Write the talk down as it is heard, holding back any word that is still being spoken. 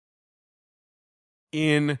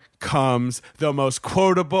in comes the most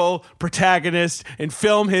quotable protagonist in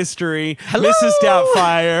film history, Hello? Mrs.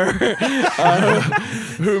 Doubtfire.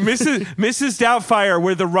 Mrs. Doubtfire,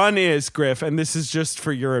 where the run is, Griff, and this is just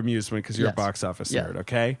for your amusement because you're a box office nerd,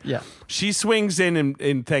 okay? Yeah. She swings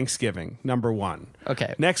in Thanksgiving, number one.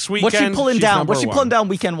 Okay. Next weekend, What's she pulling she's down? number What's she one. pulling down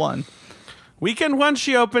weekend one? Weekend one,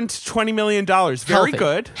 she opened $20 million. Very Healthy.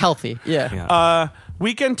 good. Healthy, yeah.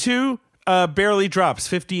 Weekend two, barely drops,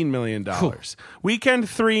 $15 million. Weekend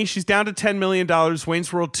three, she's down to $10 million.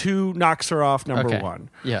 Wayne's World 2 knocks her off, number one.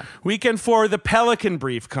 Yeah. Weekend four, the Pelican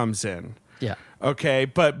Brief comes in. Yeah. Okay,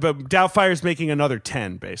 but Doubtfire's making another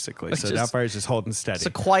 10, basically. So just- Doubtfire's just holding steady. It's a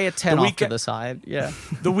quiet 10 off to the side. Yeah.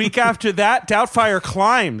 The week after that, Doubtfire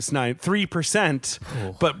climbs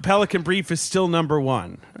 3%, but Pelican Brief is still number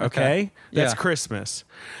one. Okay? That's Yeah. Christmas.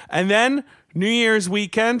 And then New Year's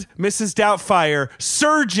weekend, Mrs. Doubtfire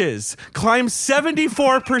surges, climbs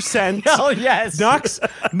 74%. Oh, yes.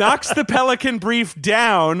 Knocks the Pelican Brief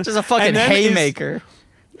down. Just a fucking and then haymaker.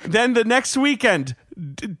 Then the next weekend,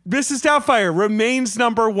 Mrs. Doubtfire remains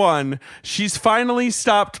number one. She's finally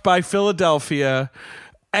stopped by Philadelphia.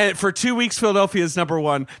 And for 2 weeks, Philadelphia is number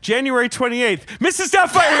one. January 28th, Mrs.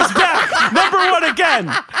 Doubtfire is back, number one again.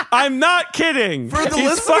 I'm not kidding. For the it's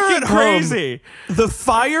listener fucking at home, crazy. The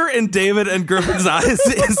fire in David and Griffin's eyes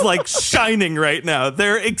is like shining right now.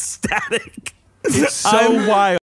 They're ecstatic. It's so wild.